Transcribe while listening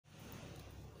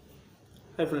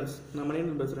Hi friends, நான்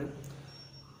மணியன் பேசுகிறேன்.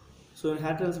 So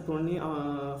hair transfer பண்ணி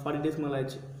 40 days மேலே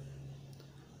ஆயிடுச்சு.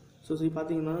 ஸோ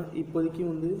பார்த்தீங்கன்னா இப்போதைக்கு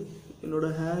வந்து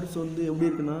என்னோடய ஹேர்ஸ் வந்து எப்படி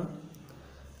இருக்குன்னா,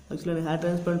 ஆக்சுவலாக எனக்கு ஹேர்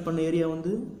ட்ரான்ஸ்பிளான்ட் பண்ண ஏரியா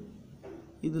வந்து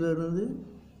இதிலேருந்து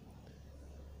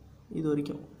இது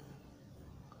வரைக்கும்,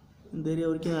 இந்த ஏரியா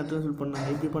வரைக்கும் ஹேர் ட்ரான்ஸ்ஃபர்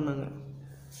பண்ணாங்க. எப்படி பண்ணாங்க,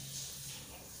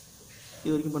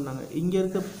 இது வரைக்கும் பண்ணாங்க. இங்கே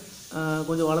இருக்க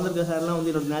கொஞ்சம் வளர்ந்துருக்க ஹேர்லாம்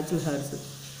வந்து என்னோடய நேச்சுரல் ஹேர்ஸு.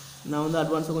 நான் வந்து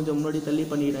அட்வான்ஸாக கொஞ்சம் முன்னாடி தள்ளி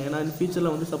பண்ணிக்கிட்டேன். ஏன்னா இந்த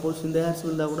ஃபியூச்சரில் வந்து சப்போஸ் இந்த ஹேர்ஸ்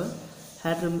இருந்தால் கூட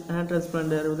ஹேர்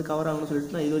ட்ரான்ஸ்பிளான்ட் ஹேர் வந்து கவர் ஆகணும்னு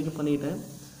சொல்லிட்டு நான் இது வரைக்கும் பண்ணிக்கிட்டேன்.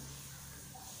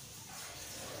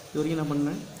 இது வரைக்கும் நான்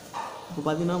பண்ணேன். இப்போ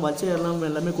பார்த்தீங்கன்னா வச்ச ஹேர்லாம்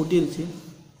எல்லாமே கொட்டிருச்சு.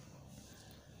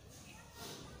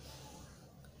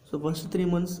 ஸோ ஃபஸ்ட்டு 3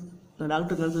 months நான்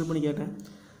டாக்டர் கன்சல்ட் பண்ணி கேட்டேன்,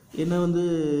 என்ன வந்து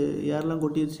ஹேர்லாம்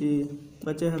கொட்டிருச்சு,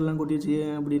 வச்ச ஹேர்லாம் கொட்டிருச்சு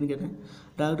அப்படின்னு கேட்டேன்.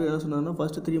 டாக்டர் என்ன சொன்னாங்கன்னா,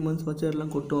 ஃபஸ்ட்டு 3 months வச்ச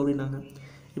ஹேர்லாம் கொட்டும் அப்படின்னாங்க.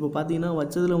 இப்போ பார்த்தீங்கன்னா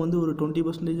வச்சதில் வந்து ஒரு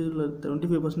 20% இல்லை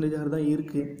 25% ஹேர் தான்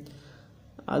இருக்குது.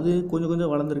 அது கொஞ்சம்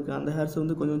கொஞ்சம் வளர்ந்துருக்கு. அந்த ஹேர்ஸ்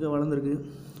வந்து கொஞ்சம் கொஞ்சம் வளர்ந்துருக்கு.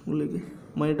 உங்களுக்கு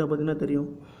மைனட்டாக பார்த்தீங்கன்னா தெரியும்.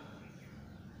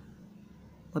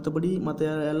 மற்றபடி மற்ற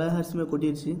எல்லா ஹேர்ஸுமே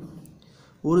கொட்டிடுச்சு.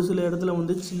 ஒரு சில இடத்துல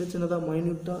வந்து சின்ன சின்னதாக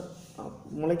மைன்யூட்டாக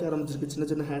முளைக்க ஆரம்பிச்சிருக்கு, சின்ன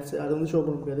சின்ன ஹேர்ஸ். அதை வந்து ஷோ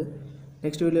பண்ண முடியாது,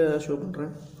 நெக்ஸ்ட் வீடியோ ஷோ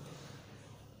பண்ணுறேன்.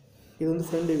 இது வந்து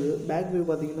ஃப்ரண்ட் வியூ. பேக் வியூ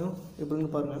பார்த்தீங்கன்னா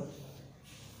எப்படின்னு பாருங்கள்.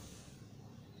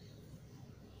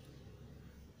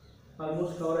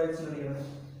 ஆல்மோஸ்ட் கவர் ஆகிடுச்சுன்னு நினைக்கிறேன்.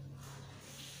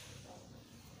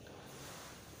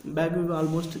 பேக் வியூ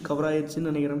ஆல்மோஸ்ட் கவர்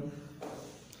ஆகிடுச்சுன்னு நினைக்கிறேன்.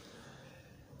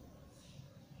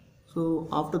 ஸோ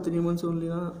ஆஃப்டர் 3 months ஒன்லி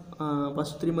தான்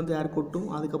ஃபஸ்ட் 3 month ஹேர் கொட்டும்,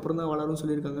 அதுக்கப்புறம் தான் வளரும்னு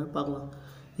சொல்லியிருக்காங்க. பார்க்கலாம்.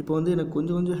 இப்போ வந்து எனக்கு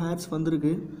கொஞ்சம் கொஞ்சம் ஹேர்ஸ்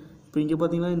வந்திருக்கு. இப்போ இங்கே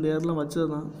பார்த்தீங்கன்னா இந்த ஹேர்லாம் வச்சது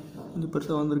தான் கொஞ்சம்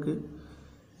பெருசாக வந்திருக்கு.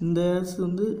 இந்த ஹேர்ஸ்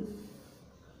வந்து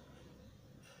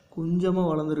கொஞ்சமாக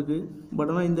வளர்ந்துருக்கு. பட்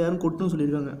ஆனால் இந்த ஹேர் கொட்டுன்னு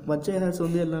சொல்லியிருக்காங்க. வச்ச ஹேர்ஸ்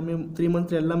வந்து எல்லாமே 3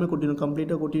 months எல்லாமே கொட்டிடும்,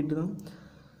 கம்ப்ளீட்டாக கொட்டிட்டு தான்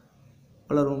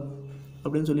வளரும்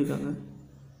அப்படின்னு சொல்லியிருக்காங்க.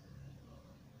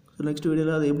 ஸோ நெக்ஸ்ட்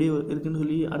வீடியோவில் அது எப்படி இருக்குதுன்னு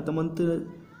சொல்லி அடுத்த மந்த்து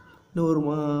இன்னும் ஒரு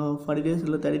 40 days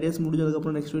இல்லை 30 days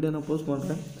முடிஞ்சதுக்கப்புறம் நெக்ஸ்ட் வீடியோ நான் போஸ்ட்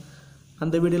பண்ணுறேன்.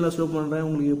 அந்த வீடியோவில் ஷோ பண்ணுறேன்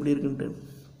உங்களுக்கு எப்படி இருக்குன்ட்டு.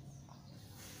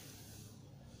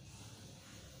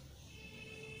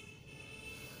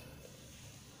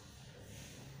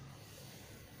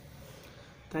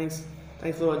 தேங்க்ஸ்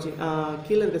ஃபார் வாட்சிங்.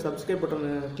 கீழே இருக்க சப்ஸ்கிரைப் பட்டனை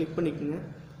கிளிக் பண்ணிக்கோங்க.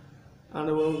 அண்ட்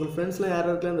உங்கள் ஃப்ரெண்ட்ஸ்லாம்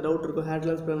யாராருக்குலாம் அந்த டவுட் இருக்கோ, ஹேர்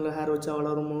ட்ரான்ஸ்பிளான்ட்டில் ஹேர் வச்சா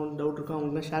வளருமோ டவுட் இருக்கோ,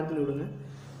 அவங்களுக்குலாம் ஷேர் பண்ணி விடுங்க.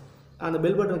 அந்த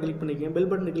பெல் பட்டனை கிளிக் பண்ணிக்கோங்க. பெல்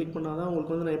பட்டனை கிளிக் பண்ணால் தான்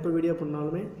உங்களுக்கு வந்து நான் எப்போ வீடியோ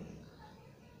பண்ணாலுமே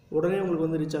உடனே உங்களுக்கு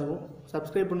வந்து ரீச் ஆகும்.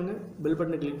 சப்ஸ்கிரைப் பண்ணுங்கள், பெல்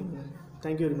பட்டனை கிளிக் பண்ணுங்கள்.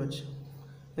 Thank you very much.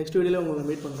 நெக்ஸ்ட் வீடியோவில் உங்களை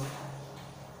மீட் பண்ணுறோம்.